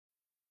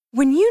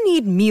When you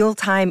need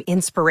mealtime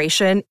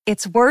inspiration,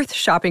 it's worth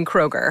shopping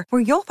Kroger,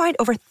 where you'll find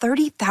over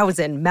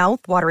 30,000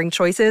 mouth-watering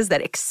choices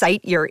that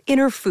excite your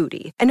inner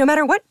foodie. And no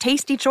matter what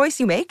tasty choice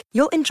you make,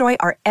 you'll enjoy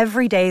our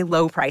everyday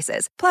low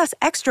prices, plus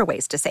extra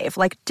ways to save,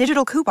 like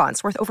digital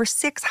coupons worth over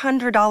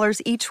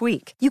 $600 each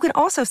week. You can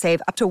also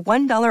save up to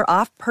 $1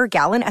 off per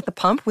gallon at the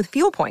pump with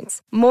fuel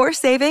points. More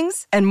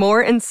savings and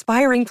more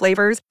inspiring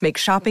flavors make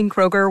shopping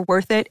Kroger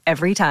worth it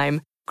every time.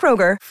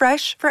 Kroger,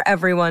 fresh for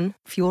everyone.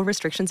 Fuel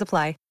restrictions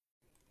apply.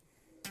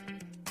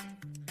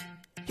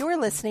 You're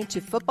listening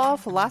to Football,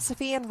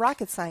 Philosophy, and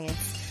Rocket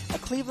Science, a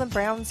Cleveland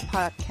Browns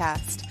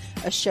podcast,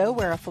 a show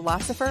where a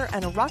philosopher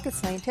and a rocket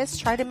scientist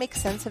try to make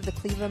sense of the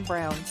Cleveland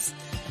Browns.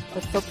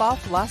 The Football,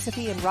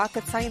 Philosophy, and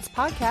Rocket Science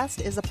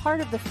podcast is a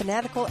part of the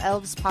Fanatical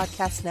Elves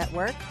Podcast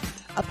Network,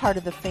 a part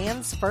of the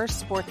Fans First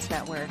Sports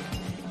Network.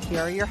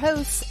 Here are your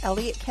hosts,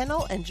 Elliot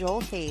Kennel and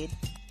Joel Cade.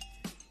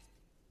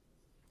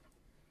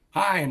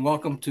 Hi, and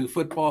welcome to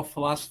Football,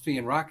 Philosophy,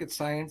 and Rocket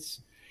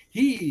Science.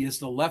 He is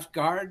the left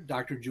guard,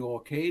 Dr. Joel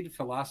Cade,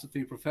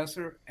 philosophy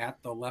professor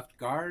at the left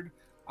guard.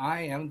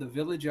 I am the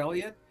Village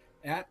Elliot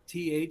at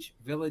TH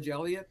Village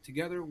Elliot.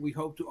 Together, we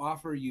hope to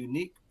offer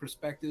unique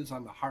perspectives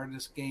on the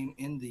hardest game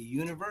in the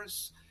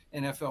universe,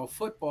 NFL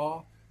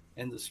football,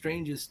 and the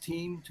strangest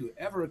team to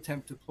ever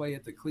attempt to play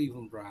at the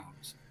Cleveland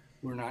Browns.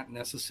 We're not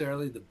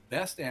necessarily the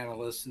best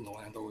analysts in the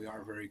land, though we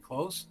are very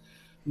close.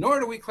 Nor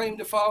do we claim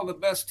to follow the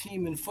best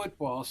team in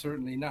football,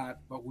 certainly not,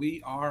 but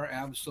we are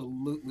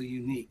absolutely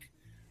unique.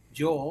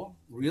 Joel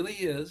really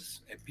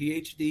is a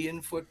PhD in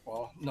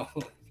football,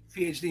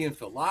 PhD in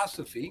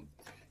philosophy,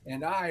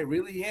 and I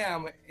really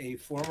am a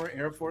former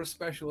Air Force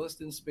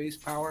specialist in space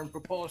power and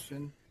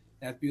propulsion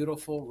at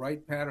beautiful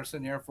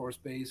Wright-Patterson Air Force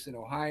Base in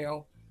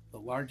Ohio, the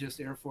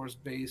largest Air Force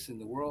base in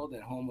the world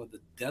and home of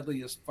the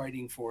deadliest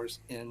fighting force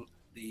in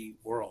the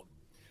world.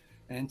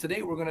 And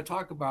today we're going to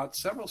talk about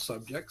several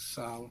subjects,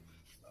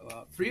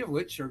 three of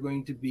which are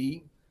going to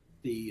be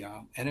the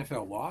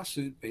NFL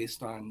lawsuit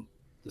based on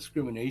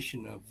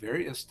discrimination of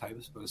various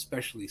types, but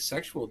especially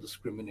sexual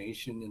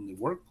discrimination in the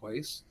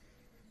workplace.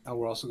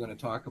 We're also going to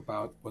talk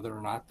about whether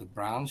or not the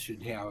Browns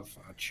should have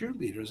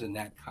cheerleaders in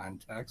that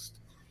context.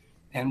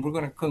 And we're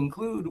going to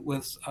conclude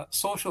with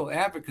social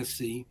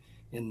advocacy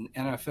in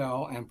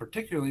NFL, and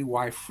particularly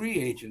why free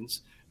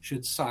agents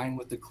should sign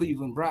with the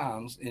Cleveland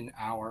Browns, in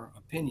our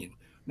opinion.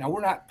 Now,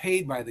 we're not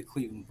paid by the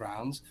Cleveland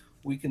Browns.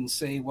 We can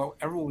say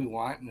whatever we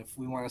want, and if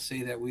we want to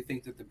say that we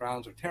think that the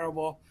Browns are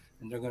terrible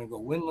and they're going to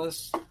go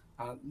winless,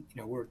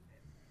 we're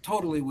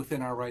totally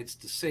within our rights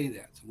to say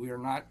that. So we are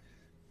not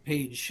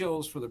paid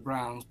shills for the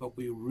Browns, but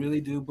we really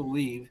do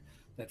believe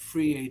that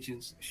free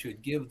agents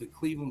should give the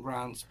Cleveland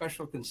Browns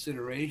special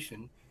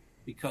consideration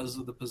because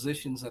of the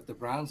positions that the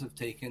Browns have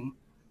taken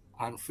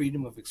on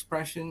freedom of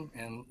expression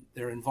and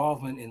their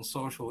involvement in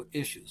social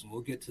issues. And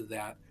we'll get to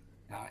that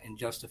in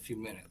just a few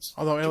minutes.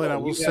 Although, Elliot, I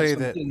will say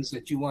that things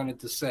that you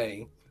wanted to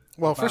say.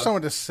 Well, first I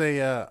wanted to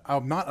say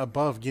I'm not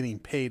above getting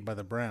paid by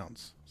the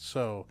Browns.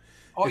 So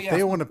if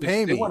they want to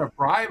pay me, they want to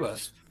bribe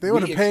us. They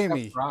want to pay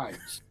me.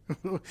 Bribes.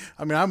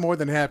 I mean, I'm more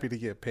than happy to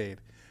get paid.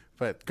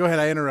 But go ahead,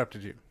 I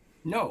interrupted you.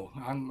 No,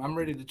 I'm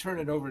ready to turn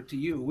it over to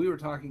you. We were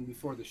talking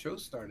before the show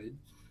started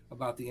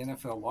about the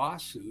NFL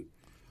lawsuit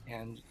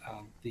and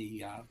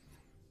the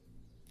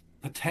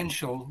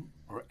potential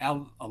or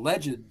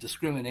alleged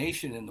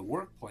discrimination in the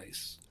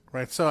workplace.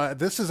 Right. So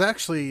this is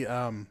actually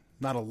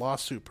not a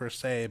lawsuit per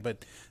se,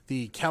 but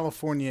the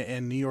California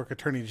and New York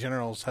Attorney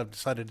Generals have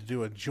decided to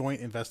do a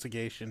joint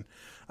investigation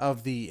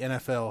of the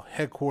NFL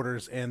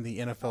headquarters and the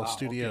NFL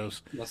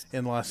studios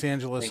in Los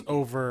Angeles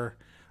over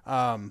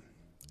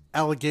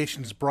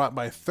allegations brought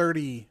by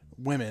 30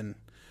 women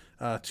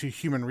to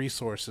Human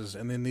Resources.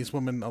 And then these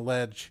women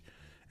allege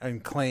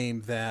and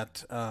claim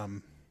that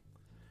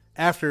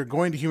after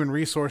going to Human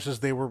Resources,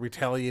 they were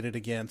retaliated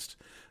against,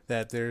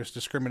 that there's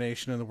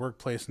discrimination in the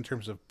workplace in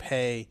terms of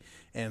pay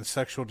and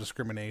sexual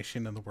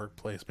discrimination in the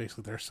workplace.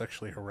 Basically, they're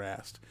sexually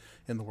harassed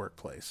in the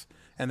workplace.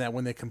 And that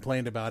when they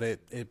complained about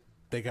it,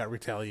 they got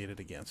retaliated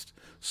against.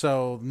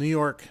 So New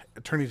York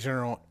Attorney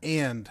General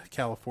and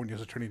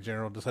California's Attorney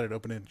General decided to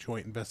open a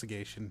joint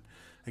investigation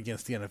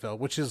against the NFL,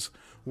 which is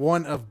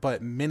one of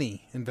but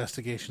many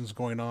investigations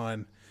going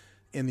on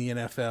in the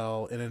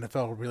NFL and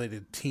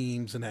NFL-related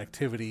teams and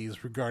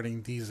activities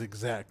regarding these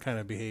exact kind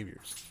of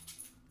behaviors.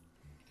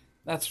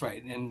 That's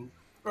right. And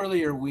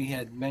earlier we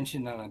had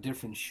mentioned on a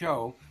different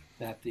show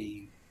that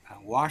the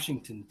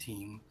Washington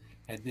team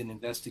had been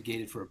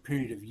investigated for a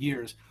period of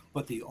years,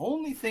 but the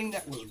only thing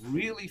that was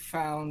really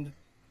found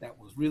that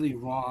was really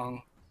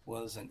wrong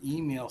was an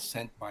email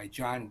sent by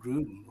John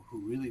Gruden,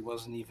 who really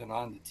wasn't even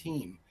on the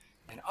team.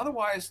 And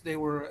otherwise, they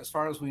were, as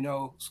far as we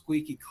know,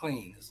 squeaky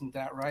clean. Isn't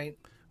that right?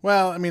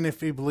 Well, I mean,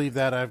 if you believe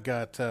that, I've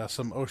got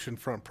some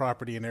oceanfront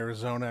property in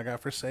Arizona I got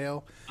for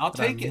sale. I'll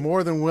take it. I'm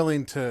more than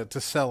willing to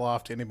sell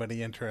off to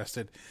anybody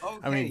interested. Okay.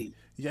 I mean,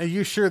 are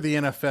you sure the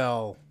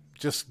NFL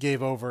just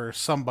gave over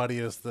somebody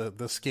as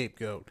the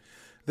scapegoat?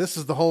 This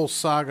is the whole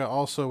saga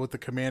also with the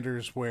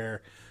Commanders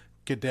where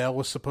Goodell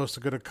was supposed to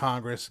go to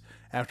Congress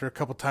after a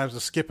couple times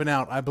of skipping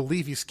out. I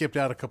believe he skipped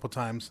out a couple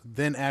times,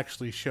 then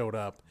actually showed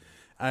up.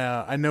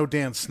 I know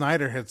Dan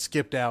Snyder had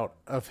skipped out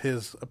of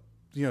his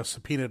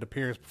subpoenaed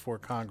appearance before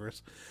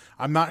Congress.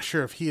 I'm not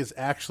sure if he has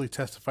actually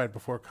testified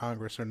before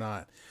Congress or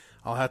not.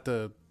 I'll have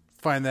to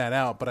find that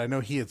out, but I know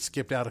he had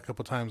skipped out a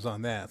couple times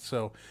on that.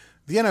 So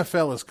the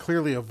NFL is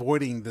clearly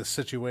avoiding this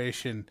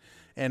situation,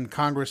 and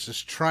Congress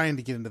is trying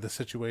to get into the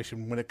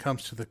situation when it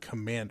comes to the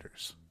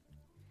Commanders.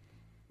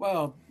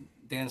 Well,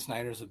 Dan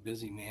Snyder's a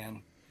busy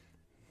man.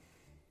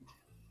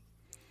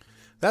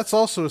 That's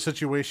also a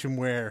situation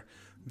where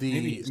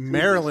the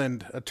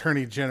Maryland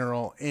Attorney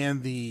General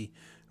and the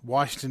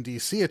Washington,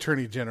 D.C.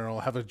 Attorney General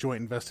have a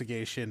joint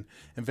investigation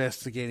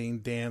investigating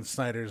Dan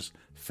Snyder's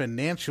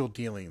financial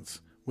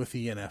dealings with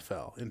the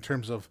NFL in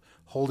terms of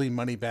holding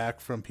money back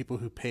from people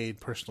who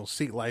paid personal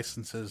seat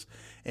licenses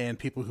and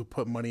people who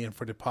put money in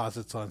for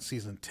deposits on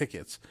season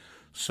tickets.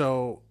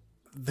 So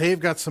they've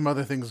got some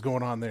other things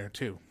going on there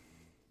too.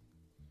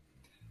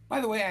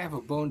 By the way, I have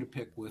a bone to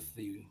pick with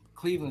the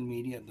Cleveland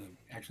media,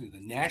 the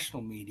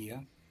national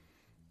media,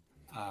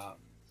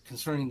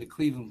 concerning the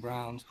Cleveland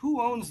Browns.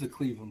 Who owns the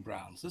Cleveland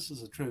Browns? This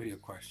is a trivia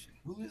question.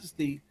 Who is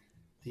the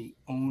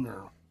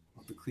owner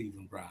of the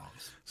Cleveland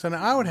Browns? So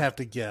now I would have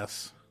to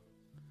guess,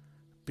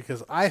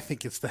 because I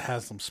think it's the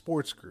Haslam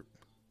Sports Group.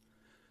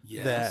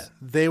 Yes. That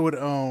they would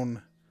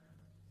own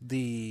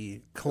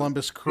the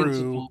Columbus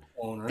Crew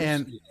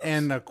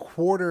and a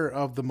quarter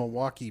of the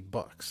Milwaukee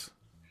Bucks.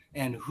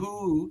 And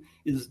who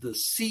is the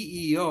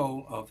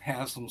CEO of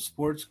Haslam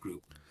Sports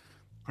Group?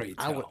 Pray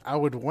tell. I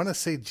would want to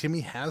say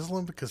Jimmy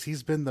Haslam, because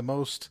he's been the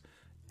most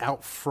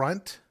out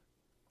front.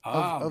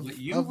 But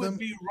you would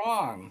be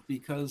wrong,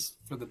 because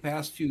for the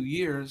past few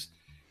years,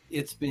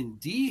 it's been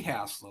D.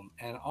 Haslam,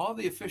 and all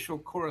the official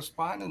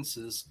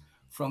correspondences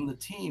from the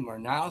team are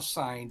now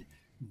signed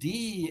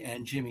D.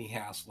 and Jimmy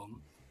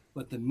Haslam.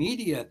 But the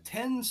media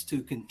tends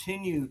to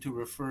continue to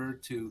refer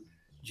to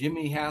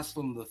Jimmy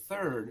Haslam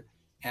III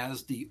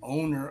as the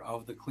owner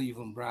of the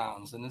Cleveland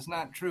Browns, and it's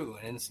not true.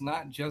 And it's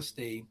not just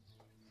a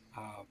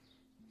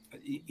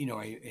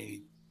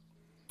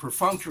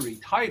perfunctory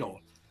title.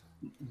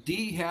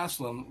 D.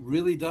 Haslam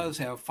really does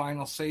have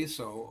final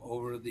say-so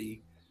over the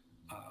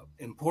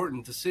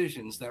important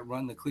decisions that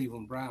run the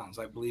Cleveland Browns.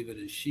 I believe it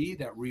is she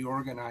that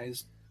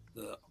reorganized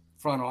the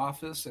front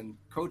office and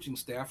coaching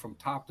staff from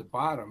top to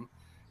bottom.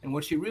 And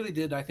what she really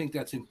did, I think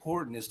that's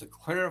important, is to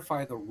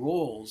clarify the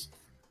roles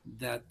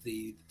that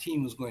the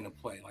team was going to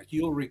play. Like,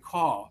 you'll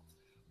recall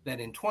that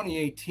in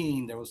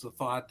 2018, there was the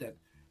thought that,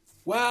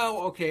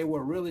 well, okay,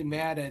 we're really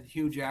mad at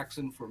Hugh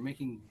Jackson for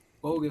making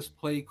bogus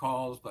play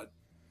calls, but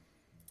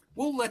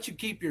we'll let you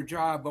keep your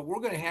job, but we're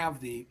going to have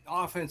the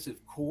offensive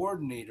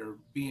coordinator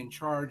be in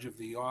charge of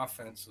the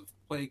offensive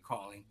play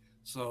calling.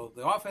 So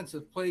the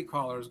offensive play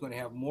caller is going to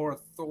have more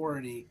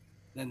authority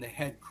than the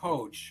head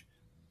coach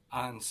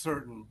on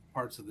certain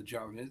parts of the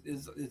job.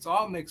 It's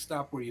all mixed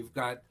up, where you've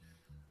got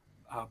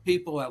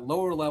people at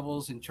lower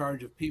levels in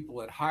charge of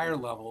people at higher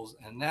levels,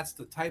 and that's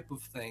the type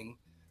of thing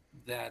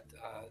that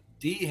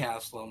D.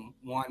 Haslam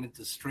wanted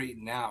to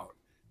straighten out.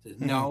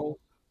 No,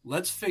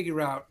 let's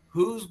figure out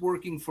who's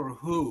working for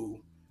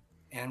who,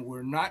 and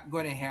we're not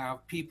going to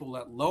have people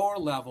at lower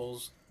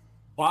levels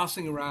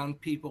bossing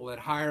around people at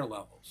higher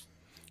levels.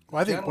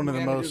 Well, I think one of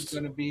the most is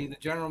going to be the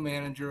general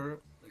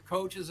manager. The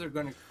coaches are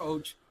going to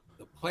coach.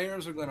 The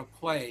players are going to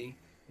play,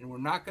 and we're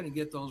not going to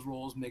get those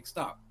roles mixed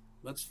up.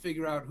 Let's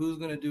figure out who's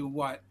going to do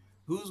what,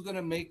 who's going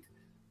to make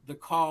the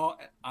call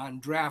on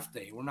draft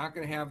day. We're not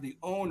going to have the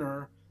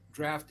owner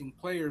drafting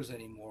players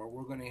anymore.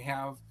 We're going to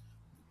have,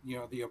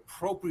 the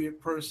appropriate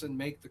person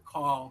make the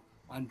call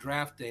on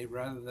draft day,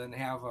 rather than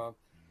have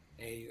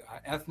a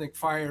ethnic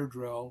fire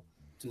drill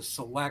to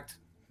select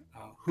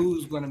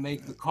who's going to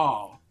make the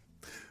call.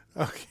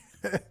 Okay,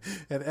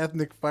 an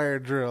ethnic fire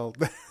drill.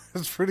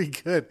 That's pretty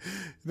good.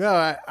 No,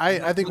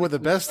 I think one of the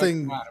best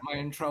thing. Am I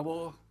in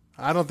trouble?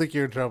 I don't think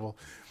you're in trouble.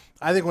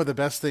 I think one of the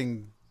best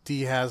thing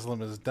D. Haslam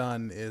has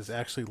done is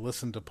actually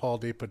listen to Paul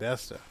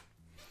DePodesta.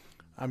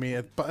 I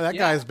mean, that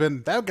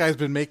guy's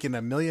been making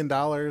 $1 million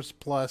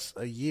plus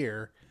a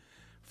year.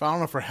 I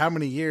don't know for how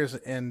many years,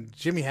 and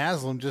Jimmy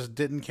Haslam just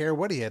didn't care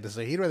what he had to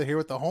say. He'd rather hear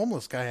what the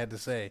homeless guy had to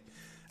say,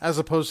 as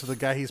opposed to the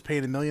guy he's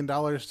paid $1 million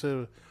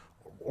to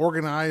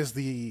organize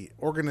the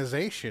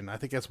organization. I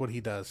think that's what he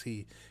does.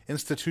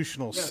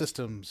 Institutional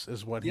systems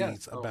is what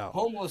he's about. The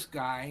homeless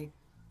guy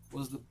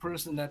was the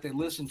person that they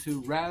listened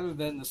to rather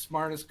than the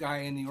smartest guy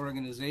in the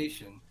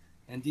organization.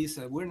 And D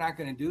said, we're not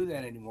going to do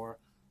that anymore.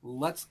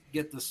 Let's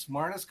get the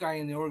smartest guy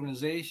in the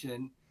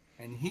organization,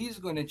 and he's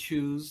going to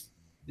choose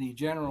the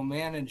general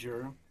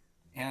manager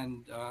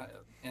and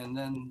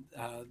then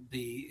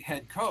the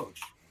head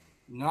coach,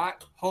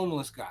 not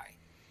homeless guy.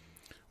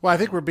 Well, I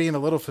think we're being a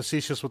little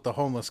facetious with the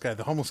homeless guy.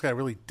 The homeless guy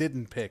really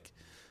didn't pick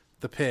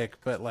the pick,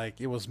 but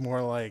it was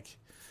more like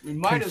we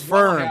might confirmed. As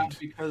well have,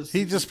 because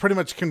he just pretty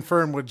much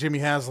confirmed what Jimmy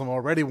Haslam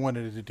already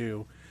wanted to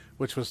do,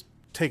 which was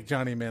take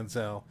Johnny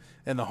Manziel.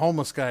 And the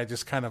homeless guy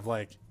just kind of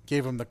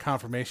gave him the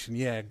confirmation,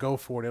 yeah, go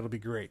for it, it'll be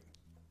great.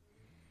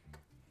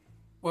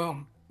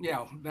 Well,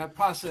 yeah, that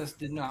process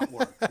did not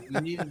work. We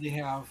needed to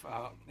have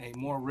a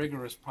more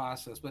rigorous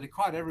process, but it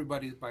caught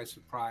everybody by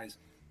surprise.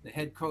 The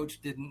head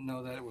coach didn't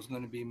know that it was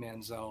going to be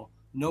Manziel.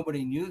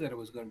 Nobody knew that it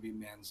was going to be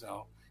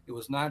Manziel. It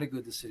was not a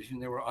good decision.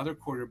 There were other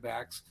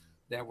quarterbacks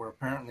that were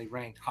apparently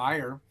ranked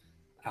higher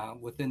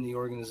within the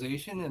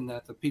organization, and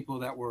that the people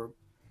that were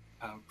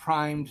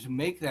primed to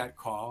make that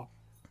call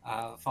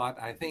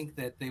I think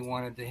that they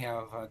wanted to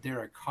have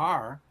Derek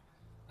Carr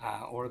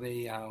or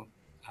they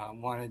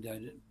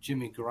wanted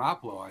Jimmy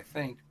Garoppolo, I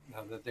think,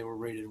 that they were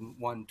rated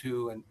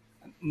 1-2. And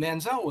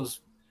Manziel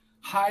was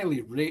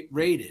highly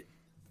rated,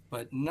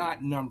 but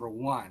not number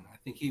one. I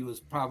think he was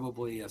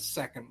probably a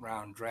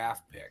second-round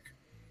draft pick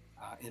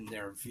in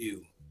their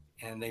view.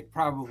 And they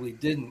probably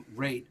didn't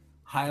rate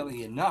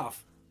highly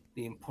enough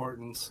the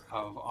importance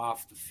of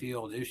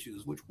off-the-field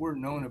issues, which were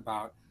known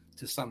about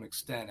to some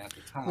extent at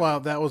the time. Well,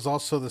 that was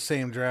also the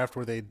same draft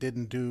where they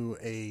didn't do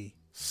a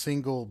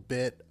single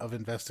bit of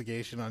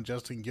investigation on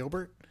Justin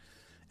Gilbert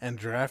and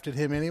drafted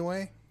him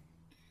anyway.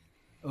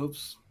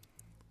 Oops.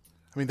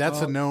 I mean,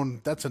 that's a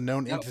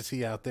known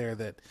entity out there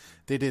that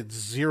they did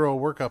zero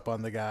workup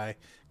on the guy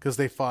because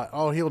they thought,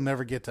 oh, he'll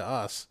never get to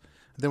us.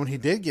 And then when he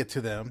did get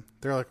to them,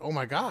 they're like, oh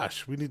my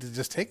gosh, we need to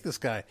just take this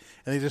guy.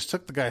 And they just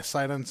took the guy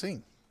sight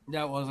unseen.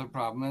 That was a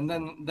problem.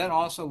 And then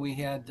also we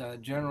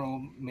had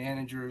general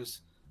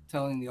managers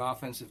telling the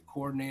offensive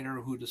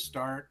coordinator who to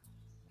start,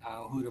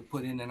 who to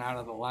put in and out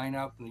of the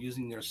lineup, and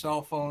using their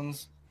cell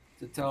phones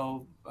to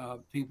tell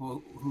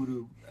people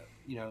who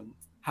to,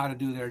 how to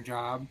do their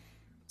job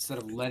instead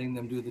of letting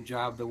them do the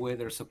job the way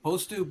they're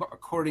supposed to, but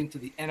according to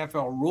the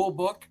NFL rule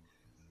book.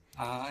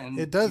 And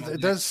it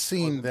does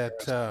seem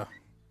that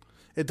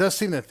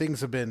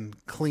things have been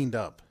cleaned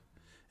up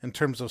in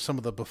terms of some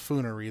of the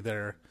buffoonery that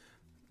are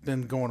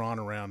been going on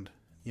around,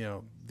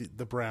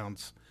 the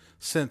Browns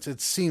since it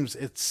seems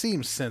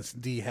since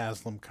Dee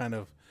Haslam kind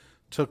of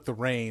took the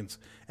reins.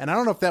 And I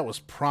don't know if that was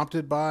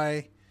prompted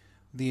by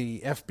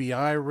the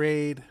FBI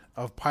raid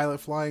of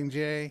Pilot Flying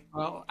J.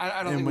 Well,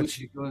 I don't think we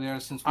should go there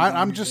since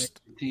I'm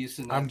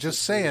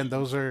just saying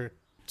those are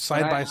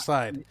side by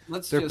side.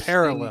 They're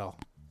parallel.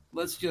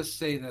 Let's just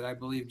say that I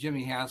believe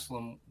Jimmy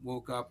Haslam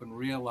woke up and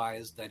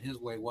realized that his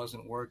way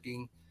wasn't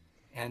working.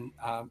 And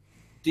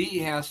Dee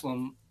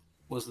Haslam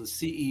was the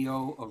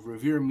CEO of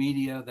Revere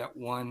Media that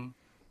won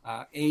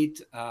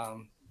 8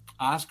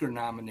 Oscar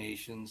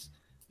nominations.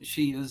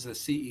 She is a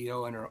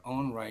CEO in her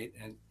own right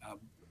and a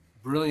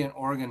brilliant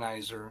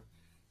organizer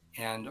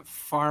and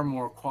far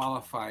more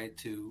qualified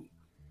to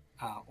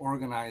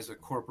organize a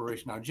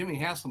corporation. Now, Jimmy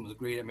Haslam was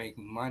great at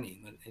making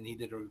money, and he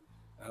did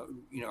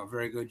a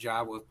very good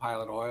job with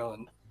Pilot Oil,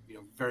 and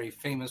very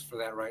famous for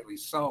that, rightly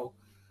so.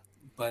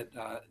 But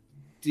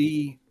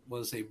Dee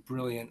was a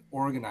brilliant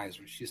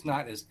organizer. She's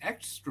not as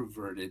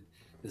extroverted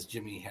as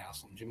Jimmy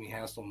Haslam. Jimmy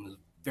Haslam is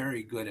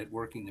very good at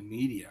working the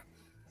media,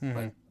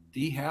 but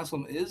Dee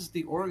Haslam is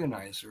the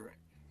organizer,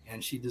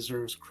 and she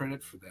deserves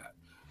credit for that.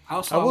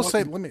 I will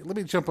say, let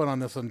me jump on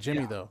this on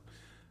Jimmy though.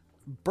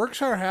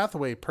 Berkshire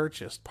Hathaway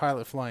purchased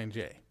Pilot Flying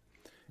J.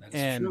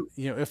 That's true.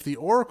 If the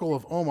Oracle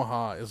of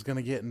Omaha is going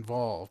to get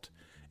involved,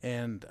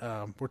 and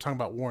we're talking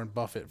about Warren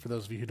Buffett, for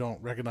those of you who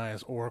don't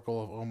recognize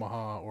Oracle of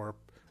Omaha or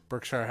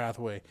Berkshire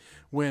Hathaway,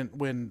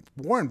 when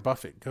Warren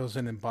Buffett goes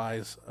in and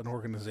buys an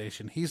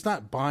organization, he's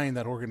not buying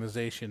that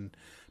organization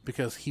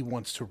because he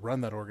wants to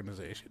run that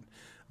organization.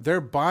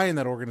 They're buying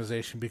that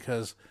organization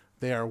because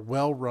they are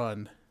well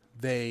run.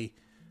 They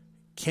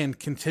can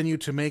continue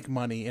to make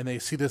money, and they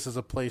see this as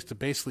a place to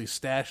basically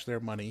stash their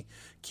money,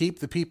 keep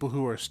the people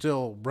who are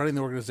still running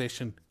the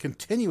organization,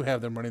 continue to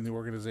have them running the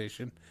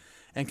organization,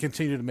 and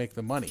continue to make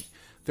the money.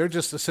 They're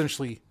just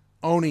essentially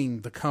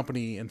owning the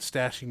company and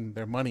stashing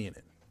their money in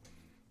it.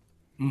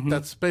 Mm-hmm.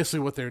 That's basically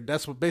what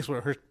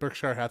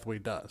Berkshire Hathaway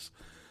does.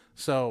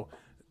 So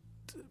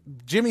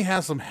Jimmy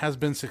Haslam has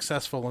been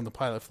successful on the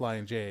Pilot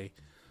Flying J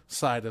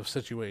side of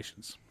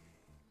situations.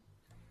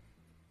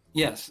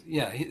 Yes,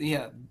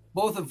 yeah.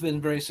 Both have been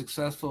very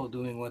successful at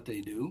doing what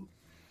they do.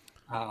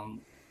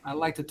 I'd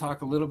like to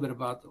talk a little bit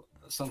about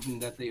something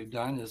that they've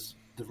done is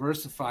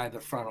diversify the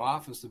front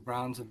office. The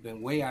Browns have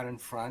been way out in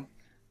front,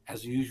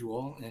 as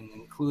usual, and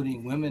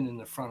including women in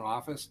the front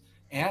office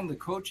and the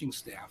coaching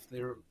staff.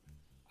 They're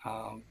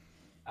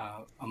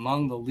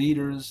among the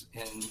leaders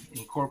in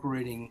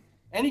incorporating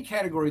any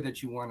category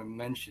that you want to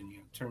mention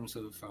in terms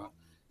of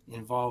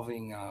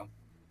involving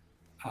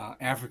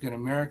African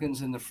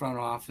Americans in the front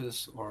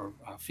office, or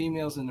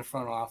females in the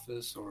front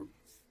office, or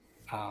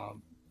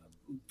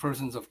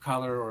persons of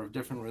color or of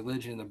different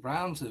religion. The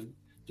Browns have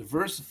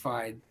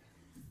diversified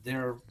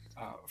their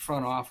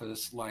front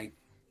office like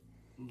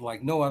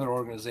no other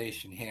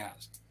organization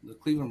has. The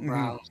Cleveland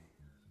Browns,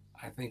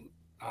 I think,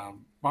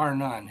 bar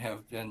none,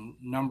 have been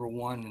number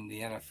one in the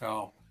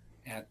NFL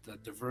at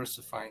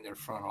diversifying their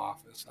front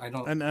office.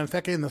 And in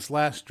fact, in this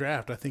last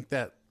draft, I think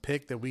that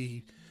pick that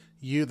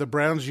the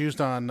Browns used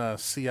on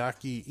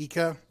Siaki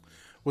Ika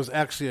was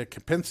actually a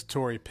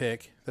compensatory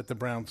pick that the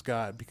Browns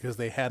got because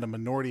they had a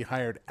minority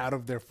hired out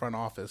of their front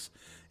office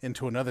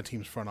into another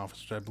team's front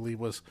office, which I believe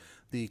was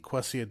the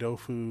Kwesi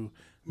Adolfo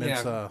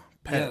Yeah.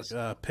 Yes.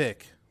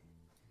 pick.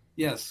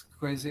 Yes,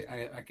 Kwesi.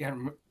 I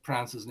can't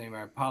pronounce his name.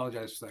 I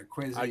apologize for that.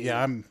 Kwesi.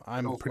 Yeah, I'm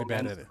Adolfo pretty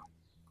bad Mensah. at it.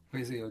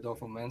 Kwesi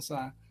Adolfo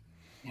Mensah,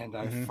 and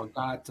I Mm-hmm.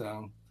 forgot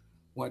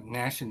what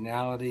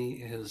nationality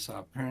his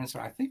parents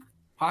are. I think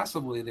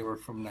possibly they were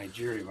from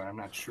Nigeria, but I'm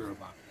not sure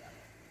about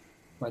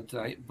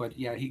that. But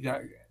yeah, he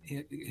got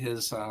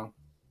his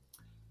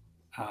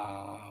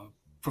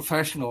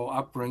professional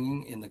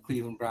upbringing in the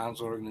Cleveland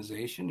Browns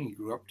organization. He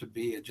grew up to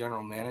be a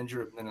general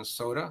manager of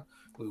Minnesota.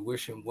 We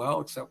wish him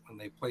well, except when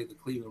they played the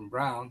Cleveland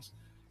Browns.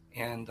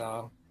 And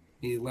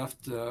he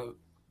left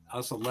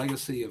us a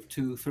legacy of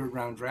 2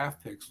 third-round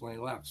draft picks when he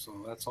left.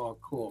 So that's all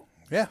cool.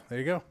 Yeah, there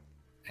you go.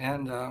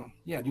 And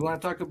yeah, do you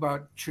want to talk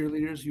about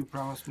cheerleaders? You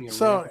promised me a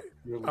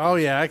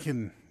yeah, I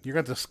can. You're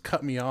going to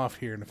cut me off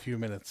here in a few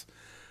minutes.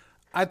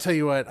 I tell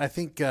you what, I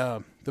think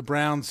the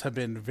Browns have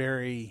been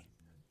very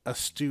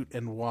astute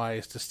and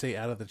wise to stay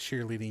out of the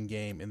cheerleading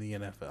game in the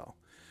NFL.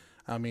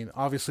 I mean,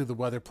 obviously the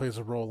weather plays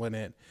a role in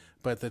it,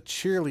 but the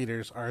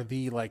cheerleaders are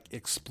the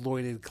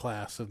exploited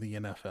class of the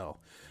NFL.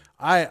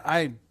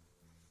 I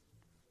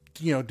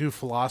do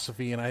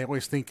philosophy, and I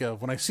always think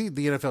of, when I see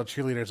the NFL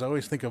cheerleaders, I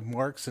always think of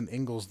Marx and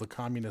Engels' The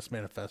Communist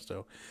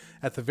Manifesto.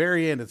 At the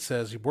very end, it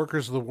says,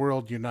 "Workers of the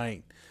world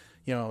unite."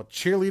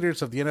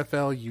 Cheerleaders of the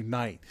NFL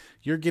unite.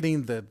 You're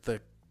getting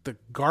the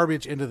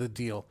garbage into the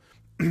deal.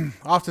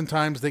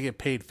 Oftentimes they get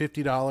paid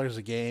 $50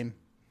 a game.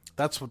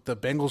 That's what the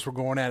Bengals were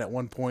going at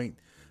one point.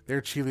 Their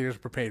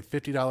cheerleaders were paid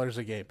 $50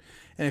 a game.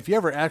 And if you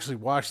ever actually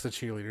watch the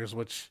cheerleaders,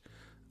 which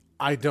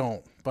I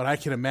don't, but I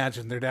can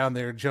imagine they're down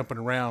there jumping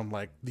around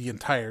like the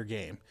entire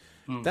game.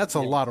 That's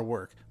a lot of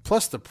work.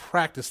 Plus the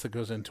practice that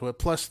goes into it.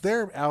 Plus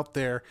they're out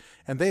there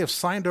and they have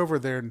signed over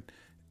their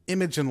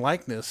image and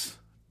likeness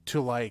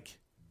to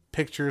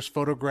pictures,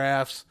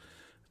 photographs,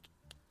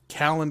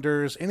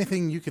 calendars,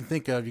 anything you can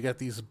think of. You got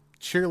these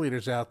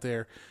cheerleaders out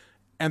there,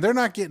 and they're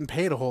not getting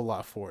paid a whole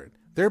lot for it.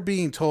 They're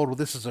being told, well,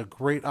 this is a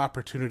great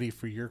opportunity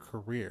for your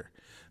career.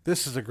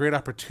 This is a great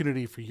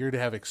opportunity for you to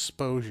have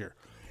exposure.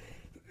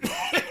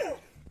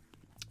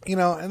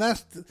 And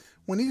that's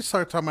when you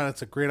start talking about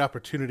it's a great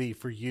opportunity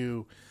for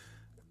you,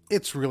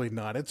 it's really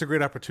not. It's a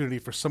great opportunity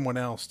for someone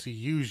else to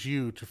use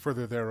you to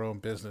further their own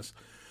business.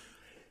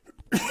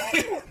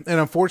 And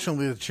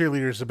unfortunately, the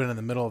cheerleaders have been in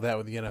the middle of that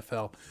with the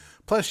NFL.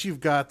 Plus, you've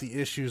got the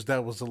issues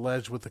that was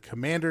alleged with the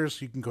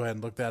Commanders. You can go ahead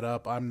and look that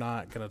up. I'm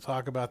not going to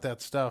talk about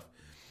that stuff.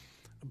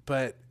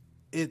 But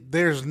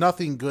there's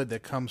nothing good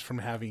that comes from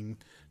having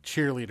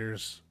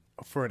cheerleaders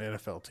for an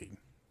NFL team.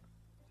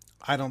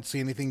 I don't see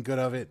anything good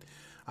of it.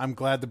 I'm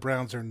glad the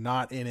Browns are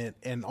not in it.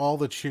 And all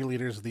the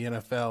cheerleaders of the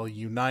NFL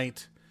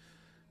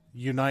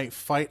unite,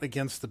 fight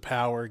against the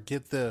power,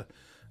 get the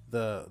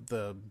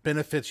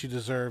benefits you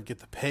deserve, get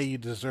the pay you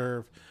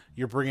deserve.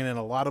 You're bringing in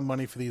a lot of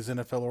money for these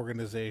NFL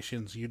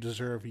organizations. You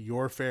deserve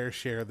your fair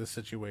share of the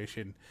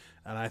situation.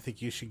 And I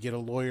think you should get a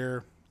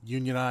lawyer,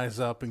 unionize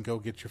up, and go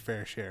get your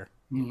fair share.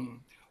 Mm-hmm.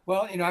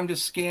 Well, I'm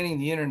just scanning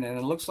the internet, and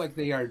it looks like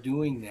they are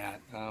doing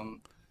that.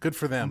 Good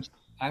for them.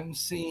 I'm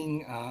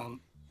seeing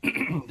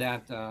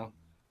that the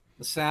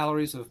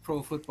salaries of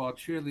pro football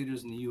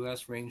cheerleaders in the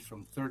U.S. range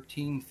from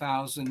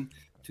 $13,000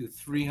 to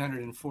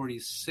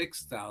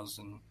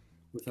 $346,000,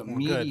 with a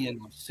median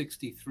of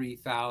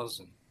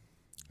 $63,000.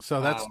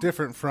 So that's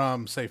different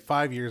from, say,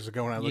 5 years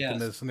ago when I looked yes. at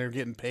this, and they're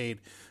getting paid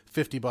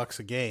 $50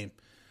 a game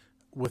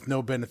with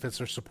no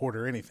benefits or support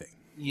or anything.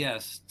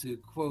 Yes, to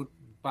quote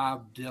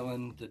Bob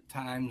Dylan, the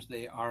times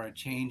they are a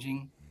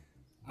changing.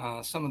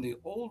 Some of the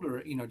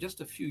older,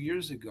 just a few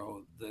years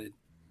ago, the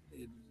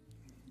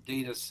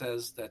data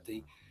says that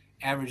the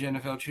average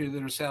NFL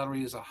cheerleader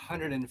salary is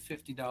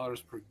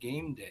 $150 per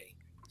game day.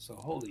 So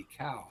holy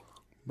cow.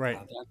 Right.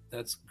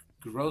 That's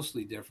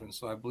grossly different.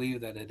 So I believe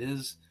that it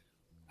is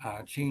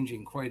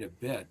changing quite a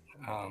bit.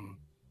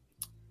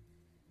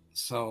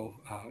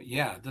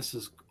 Yeah, this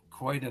is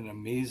quite an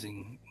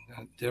amazing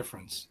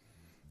difference.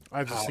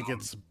 I just think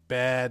it's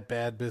bad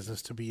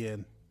business to be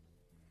in.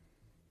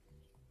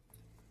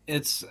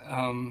 It's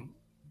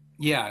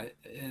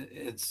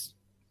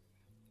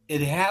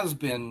it has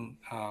been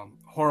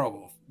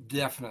horrible,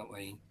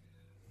 definitely.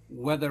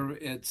 Whether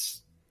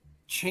it's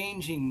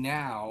changing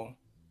now,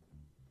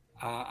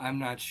 I'm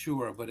not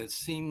sure, but it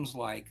seems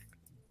like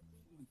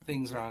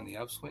things are on the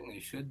upswing. They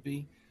should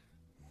be.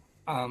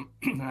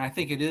 I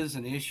think it is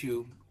an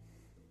issue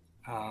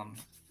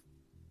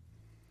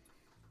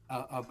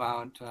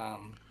about.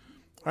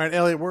 All right,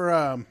 Elliot, we're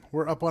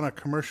up on a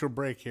commercial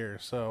break here,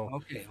 so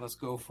okay, let's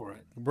go for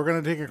it. We're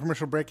going to take a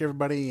commercial break,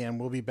 everybody, and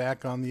we'll be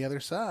back on the other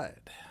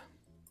side.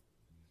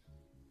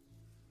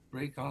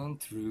 Break on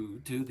through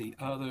to the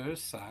other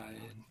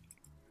side.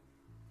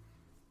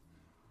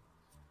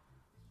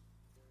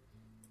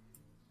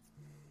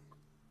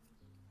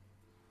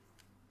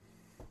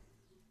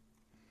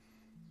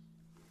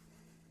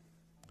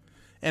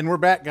 And we're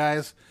back,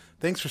 guys.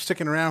 Thanks for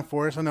sticking around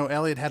for us. I know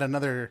Elliot had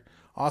another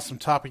awesome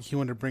topic he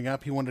wanted to bring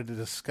up. He wanted to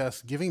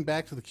discuss giving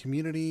back to the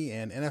community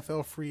and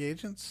NFL free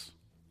agents.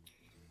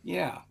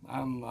 Yeah,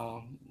 I'm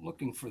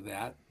looking for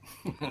that.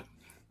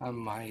 on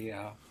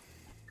my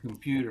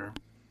computer.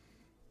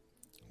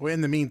 Well,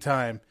 in the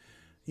meantime,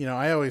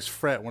 I always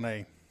fret when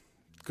I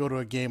go to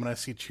a game and I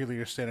see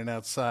cheerleaders standing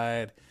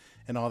outside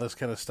and all this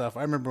kind of stuff.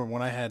 I remember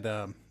when I had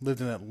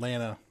lived in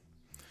Atlanta,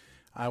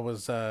 I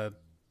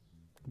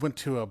went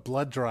to a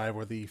blood drive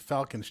where the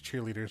Falcons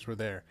cheerleaders were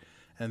there,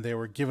 and they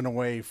were giving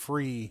away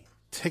free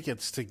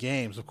tickets to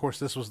games. Of course,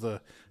 this was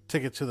the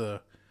ticket to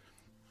the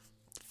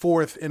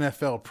 4th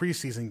NFL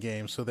preseason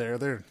game, so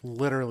they're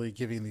literally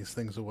giving these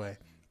things away.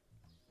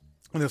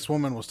 And this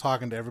woman was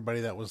talking to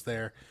everybody that was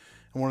there,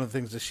 and one of the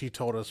things that she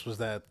told us was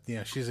that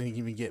she doesn't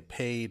even get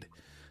paid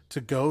to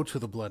go to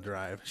the blood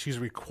drive. She's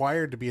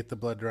required to be at the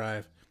blood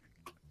drive,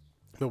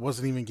 but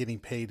wasn't even getting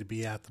paid to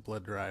be at the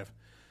blood drive.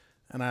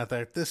 And I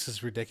thought, this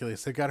is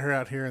ridiculous. They got her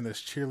out here in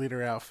this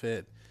cheerleader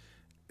outfit.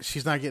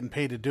 She's not getting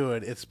paid to do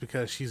it. It's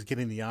because she's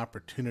getting the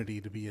opportunity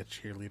to be a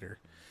cheerleader,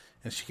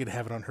 and she could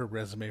have it on her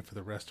resume for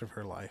the rest of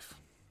her life.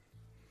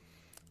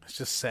 It's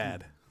just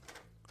sad.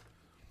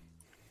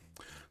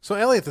 So,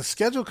 Elliot, the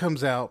schedule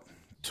comes out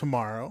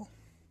tomorrow.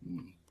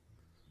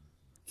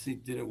 See,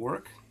 did it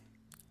work?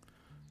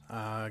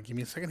 Give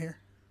me a second here.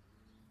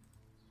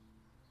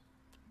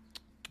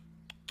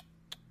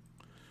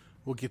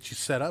 We'll get you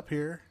set up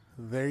here.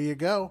 There you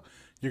go.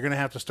 You're going to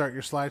have to start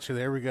your slideshow.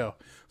 There we go.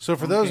 So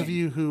for those of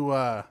you who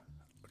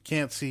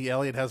can't see,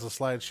 Elliot has a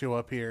slideshow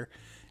up here,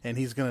 and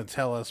he's going to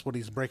tell us what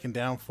he's breaking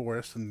down for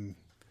us and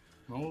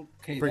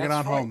bring it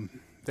on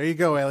home. There you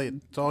go, Elliot.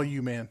 It's all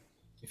you, man.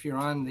 If you're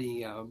on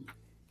the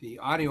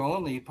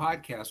audio-only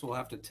podcast, we'll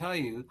have to tell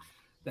you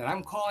that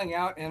I'm calling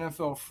out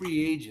NFL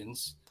free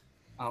agents.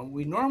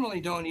 We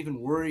normally don't even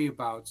worry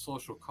about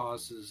social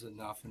causes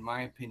enough, in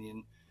my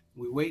opinion.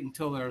 We wait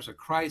until there's a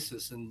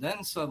crisis and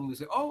then suddenly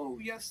say, oh,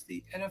 yes,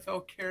 the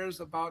NFL cares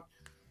about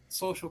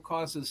social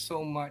causes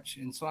so much.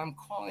 And so I'm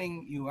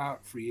calling you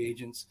out, free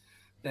agents,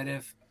 that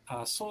if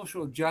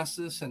social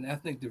justice and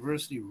ethnic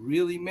diversity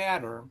really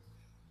matter,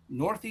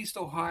 Northeast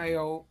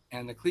Ohio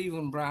and the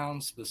Cleveland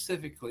Browns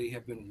specifically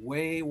have been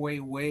way,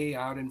 way, way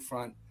out in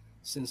front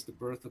since the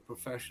birth of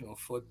professional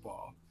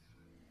football.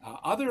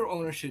 Other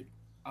ownership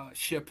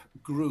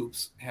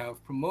groups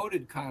have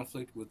promoted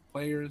conflict with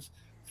players,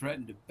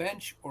 threatened to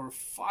bench or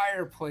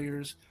fire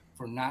players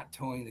for not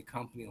towing the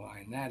company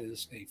line. That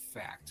is a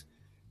fact.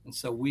 And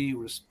so we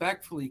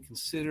respectfully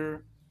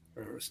consider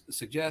or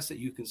suggest that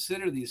you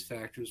consider these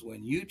factors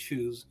when you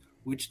choose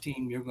which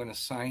team you're going to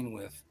sign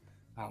with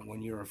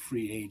when you're a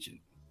free agent.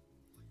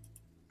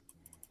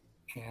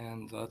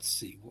 And let's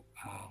see.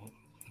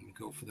 Let me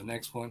go for the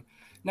next one.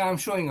 Now I'm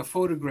showing a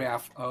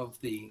photograph of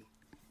the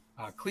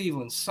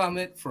Cleveland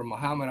Summit for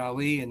Muhammad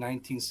Ali in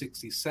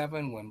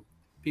 1967 when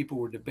people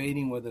were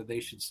debating whether they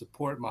should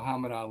support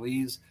Muhammad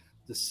Ali's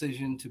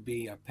decision to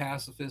be a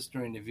pacifist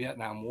during the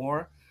Vietnam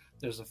War.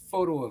 There's a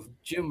photo of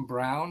Jim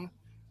Brown,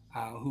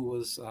 who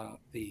was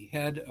the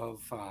head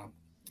of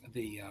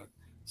the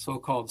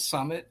so-called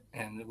Summit,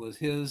 and it was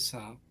his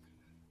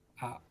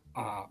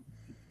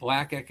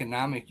Black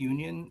Economic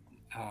Union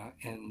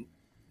in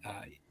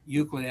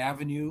Euclid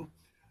Avenue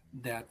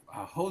that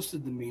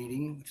hosted the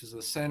meeting, which is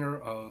the center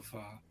of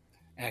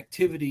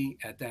activity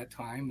at that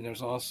time. And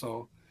there's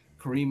also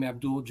Kareem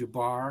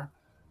Abdul-Jabbar,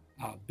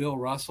 Bill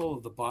Russell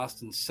of the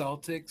Boston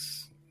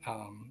Celtics,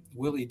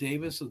 Willie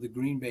Davis of the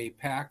Green Bay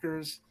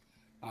Packers,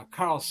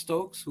 Carl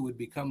Stokes, who would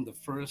become the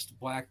first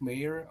black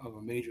mayor of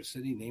a major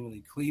city,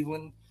 namely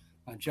Cleveland,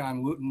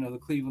 John Wooten of the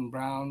Cleveland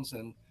Browns,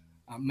 and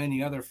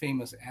many other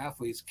famous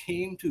athletes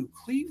came to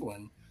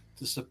Cleveland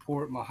to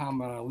support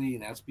Muhammad Ali.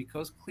 And that's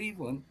because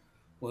Cleveland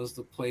was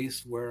the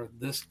place where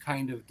this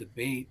kind of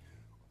debate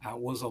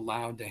was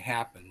allowed to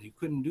happen. You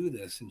couldn't do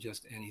this in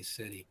just any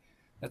city.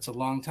 That's a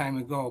long time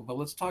ago. But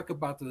let's talk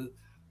about the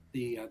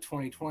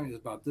 2020s,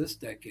 about this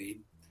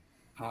decade.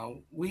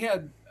 We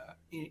had,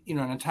 in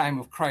a time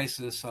of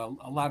crisis, a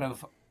lot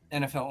of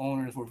NFL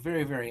owners were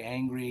very, very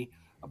angry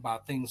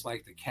about things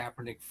like the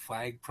Kaepernick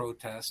flag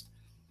protest.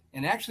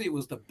 And actually, it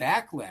was the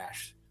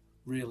backlash,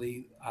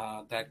 really,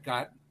 that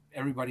got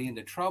everybody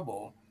into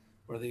trouble,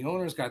 where the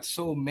owners got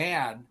so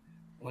mad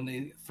when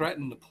they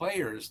threatened the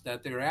players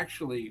that they're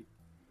actually,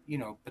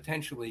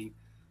 potentially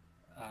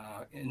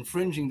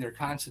infringing their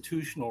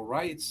constitutional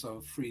rights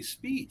of free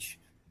speech.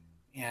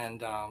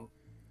 And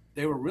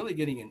they were really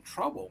getting in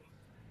trouble.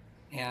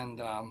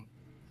 And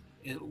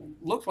it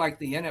looked like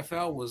the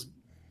NFL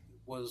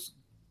was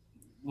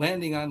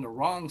landing on the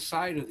wrong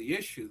side of the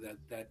issue,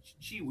 that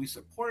we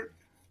support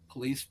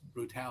police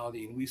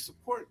brutality and we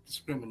support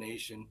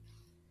discrimination.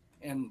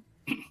 And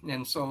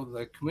so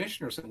the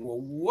commissioner said, well,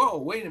 whoa,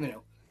 wait a minute.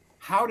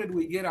 How did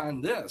we get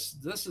on this?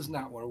 This is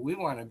not where we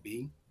want to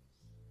be.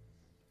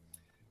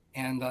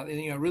 And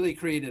really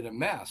created a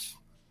mess.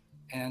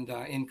 And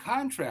in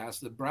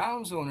contrast, the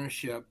Browns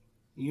ownership,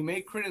 you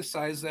may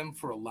criticize them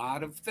for a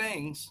lot of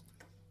things,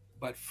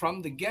 but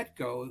from the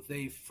get-go,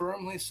 they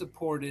firmly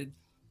supported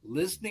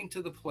listening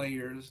to the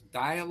players,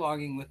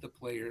 dialoguing with the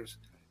players,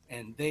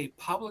 and they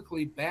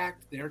publicly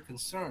backed their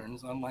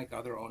concerns, unlike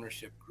other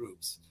ownership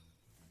groups.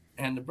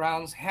 And the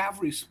Browns have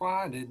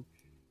responded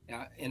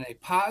in a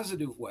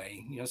positive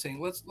way,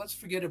 saying let's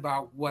forget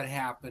about what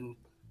happened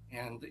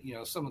and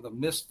some of the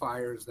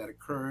misfires that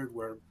occurred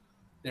where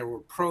there were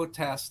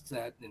protests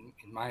that, in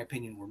my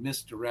opinion, were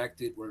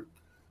misdirected, where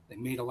they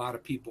made a lot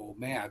of people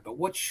mad. But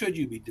what should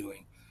you be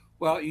doing?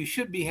 Well, you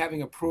should be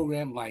having a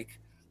program like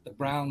the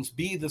Browns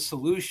Be the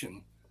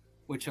Solution,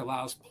 which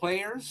allows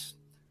players,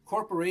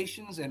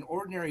 corporations, and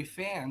ordinary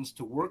fans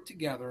to work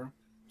together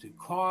to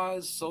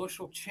cause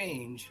social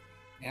change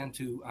and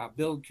to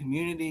build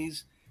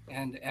communities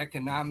and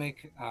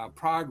economic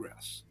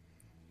progress.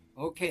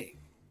 Okay,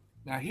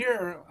 now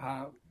here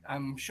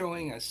I'm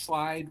showing a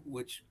slide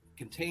which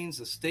contains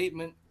a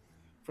statement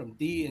from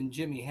Dee and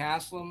Jimmy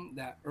Haslam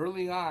that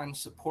early on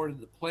supported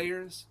the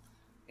players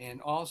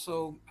and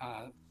also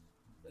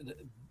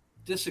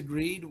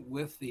disagreed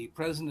with the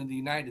President of the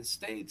United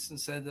States and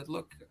said that,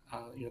 look,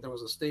 there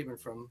was a statement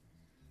from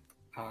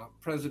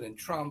President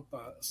Trump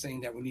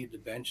saying that we needed to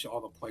bench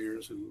all the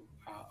players who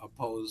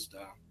opposed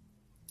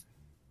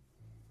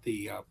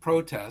the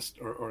protest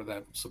or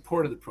that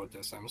supported the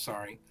protest, I'm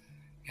sorry.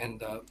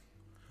 And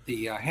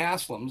the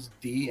Haslams,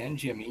 Dee and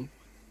Jimmy,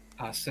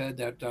 said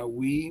that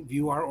we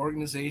view our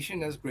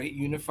organization as great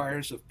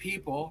unifiers of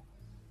people,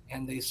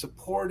 and they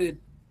supported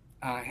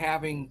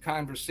having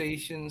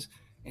conversations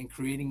and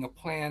creating a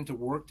plan to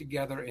work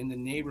together in the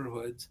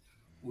neighborhoods.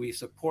 We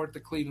support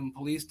the Cleveland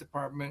Police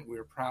Department.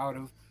 We're proud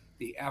of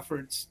the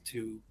efforts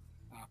to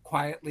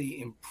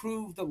quietly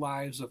improve the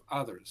lives of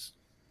others.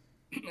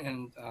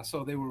 And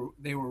so they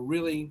were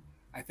really,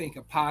 I think,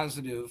 a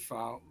positive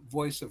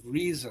voice of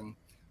reason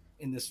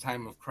in this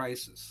time of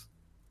crisis.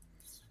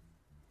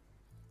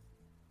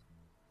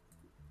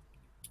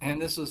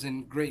 And this is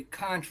in great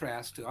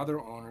contrast to other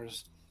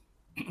owners.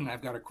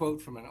 I've got a quote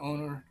from an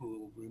owner who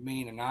will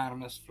remain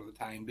anonymous for the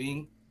time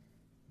being.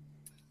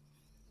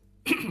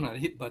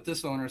 But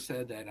this owner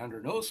said that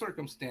under no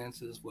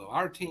circumstances will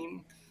our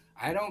team,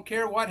 I don't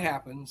care what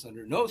happens,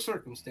 under no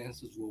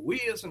circumstances will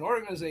we as an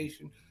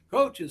organization,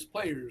 coaches,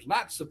 players,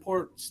 not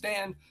support,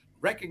 stand,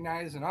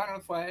 recognize, and honor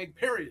the flag,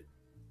 period.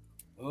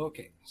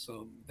 Okay,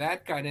 so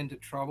that got into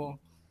trouble.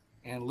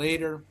 And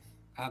later,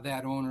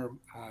 that owner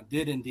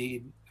did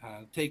indeed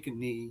take a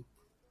knee,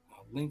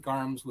 link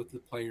arms with the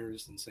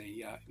players and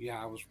say,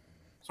 yeah, I was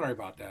sorry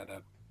about that.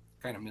 I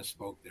kind of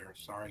misspoke there.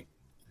 Sorry.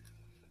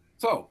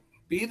 So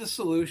Be the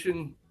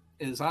Solution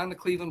is on the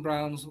Cleveland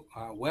Browns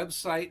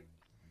website.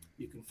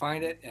 You can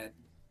find it at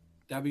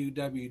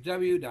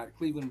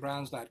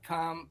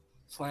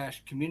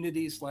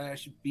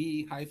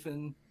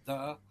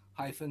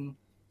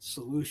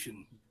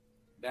www.clevelandbrowns.com/community/be-the-solution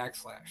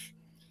 /.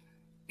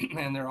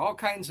 And there are all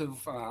kinds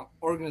of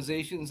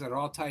organizations that are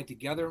all tied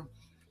together.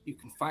 You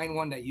can find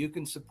one that you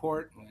can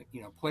support.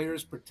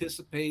 Players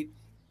participate.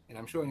 And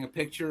I'm showing a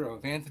picture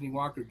of Anthony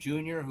Walker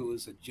Jr., who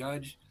is a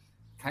judge,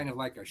 kind of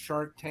like a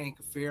Shark Tank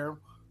affair,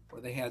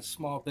 where they had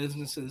small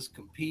businesses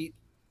compete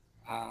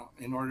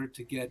in order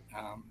to get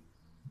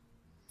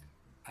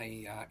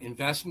a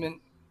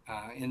investment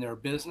in their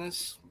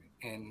business.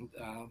 And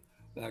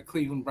the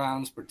Cleveland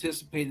Browns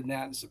participated in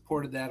that and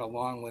supported that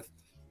along with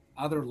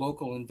other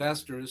local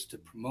investors to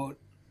promote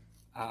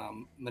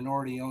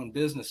minority-owned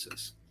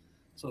businesses.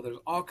 So there's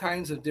all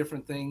kinds of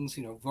different things,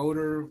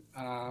 voter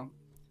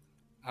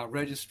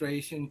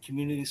registration,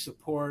 community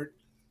support,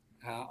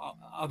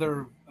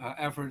 other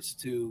efforts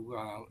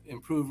to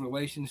improve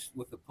relations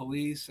with the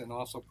police and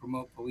also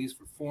promote police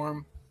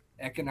reform,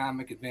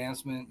 economic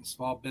advancement, and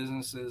small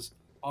businesses,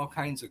 all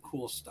kinds of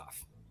cool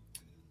stuff.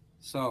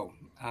 So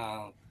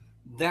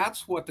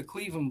that's what the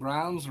Cleveland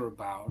Browns are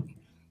about.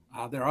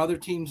 There are other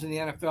teams in the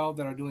NFL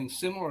that are doing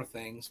similar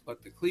things,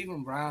 but the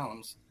Cleveland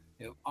Browns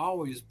have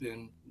always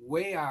been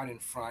way out in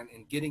front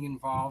in getting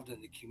involved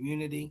in the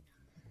community.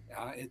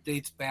 It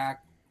dates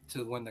back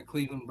to when the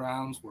Cleveland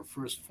Browns were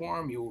first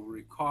formed. You will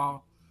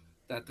recall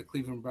that the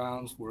Cleveland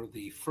Browns were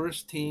the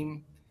first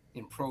team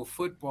in pro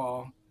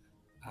football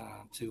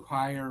to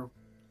hire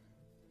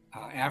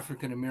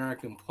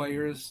African-American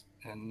players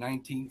in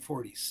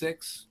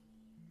 1946.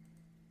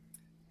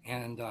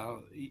 And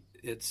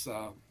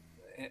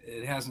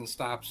it hasn't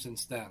stopped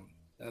since then.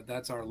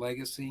 That's our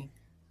legacy.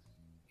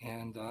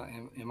 And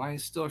am I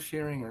still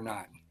sharing or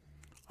not?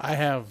 I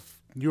have.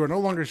 You are no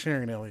longer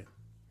sharing, Elliot.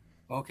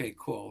 Okay,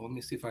 cool. Let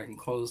me see if I can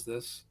close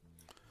this.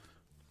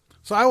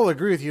 So I will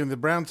agree with you, and the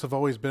Browns have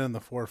always been in the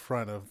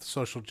forefront of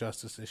social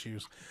justice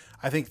issues.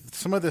 I think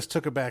some of this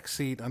took a back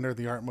seat under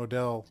the Art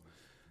Modell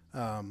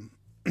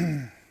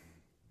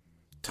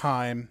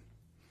time,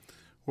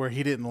 where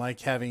he didn't like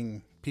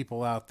having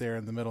people out there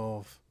in the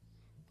middle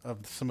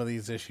of some of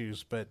these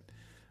issues, but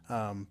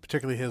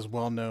particularly his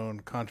well-known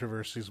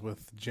controversies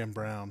with Jim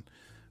Brown.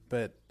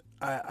 But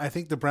I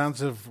think the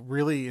Browns have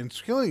really,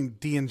 including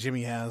Dee and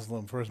Jimmy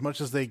Haslam, for as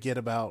much as they get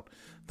about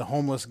the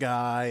homeless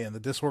guy and the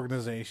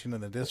disorganization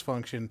and the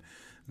dysfunction,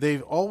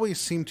 they've always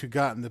seemed to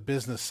gotten the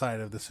business side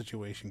of the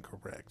situation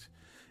correct.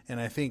 And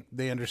I think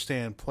they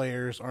understand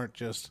players aren't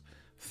just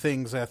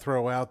things that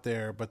throw out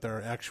there, but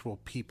they're actual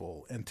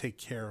people and take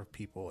care of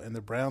people. And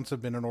the Browns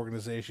have been an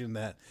organization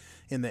that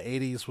in the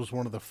 80s was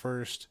one of the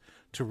first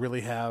to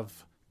really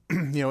have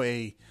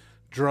a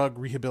drug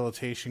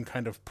rehabilitation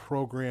kind of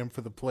program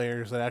for the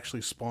players that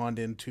actually spawned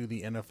into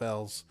the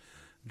NFL's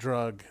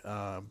drug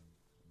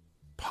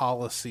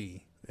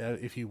policy,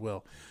 if you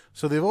will.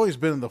 So they've always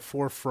been in the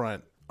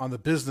forefront on the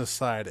business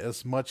side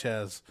as much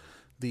as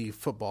the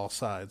football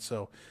side.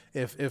 So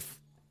if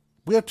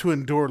we have to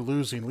endure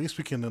losing, at least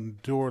we can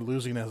endure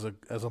losing as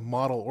a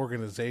model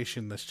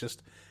organization that's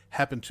just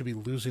happened to be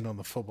losing on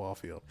the football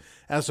field,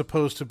 as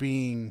opposed to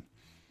being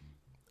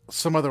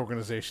some other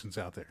organizations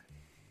out there.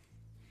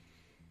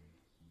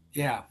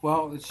 Yeah,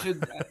 well, it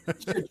should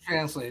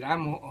translate.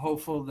 I'm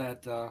hopeful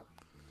that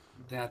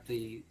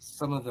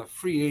some of the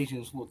free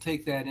agents will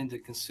take that into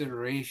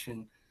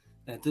consideration,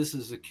 that this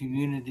is a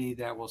community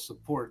that will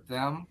support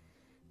them,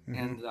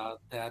 and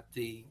that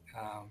they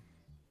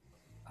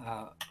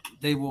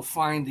will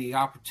find the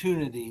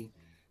opportunity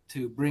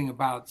to bring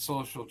about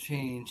social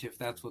change. If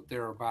that's what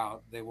they're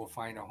about, they will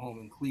find a home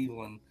in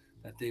Cleveland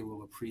that they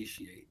will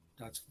appreciate.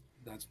 That's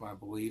my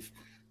belief.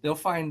 They'll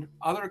find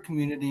other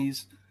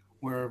communities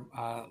where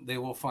they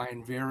will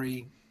find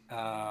very,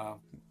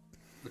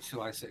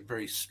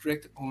 very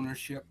strict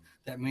ownership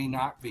that may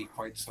not be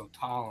quite so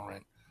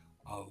tolerant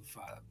of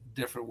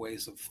different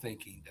ways of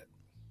thinking, that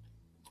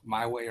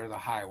my way or the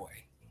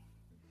highway.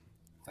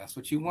 If that's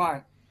what you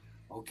want,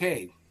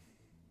 okay.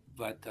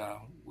 But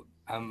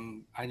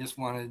I just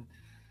wanted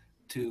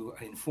to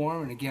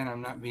inform, and again,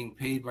 I'm not being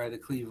paid by the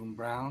Cleveland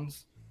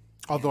Browns.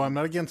 Although I'm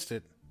not against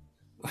it.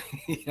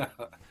 Yeah.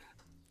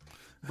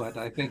 But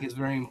I think it's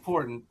very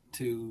important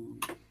to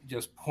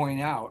just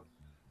point out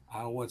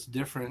what's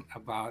different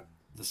about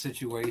the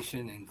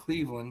situation in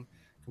Cleveland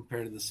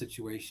compared to the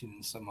situation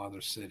in some other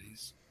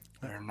cities.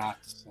 They're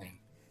not the same.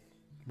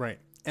 Right.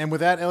 And with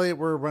that, Elliot,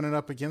 we're running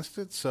up against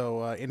it.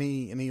 So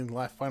any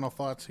final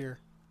thoughts here?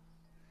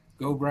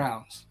 Go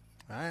Browns.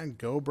 And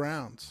go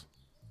Browns.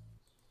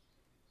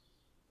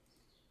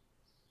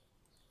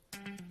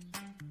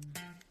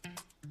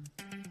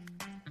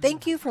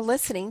 Thank you for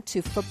listening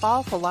to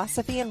Football,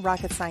 Philosophy, and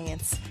Rocket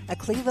Science, a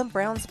Cleveland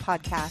Browns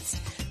podcast.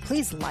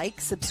 Please like,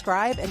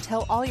 subscribe, and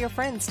tell all your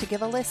friends to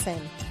give a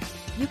listen.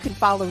 You can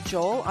follow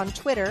Joel on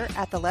Twitter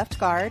at The Left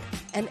Guard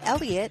and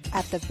Elliot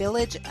at The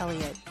Village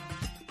Elliot.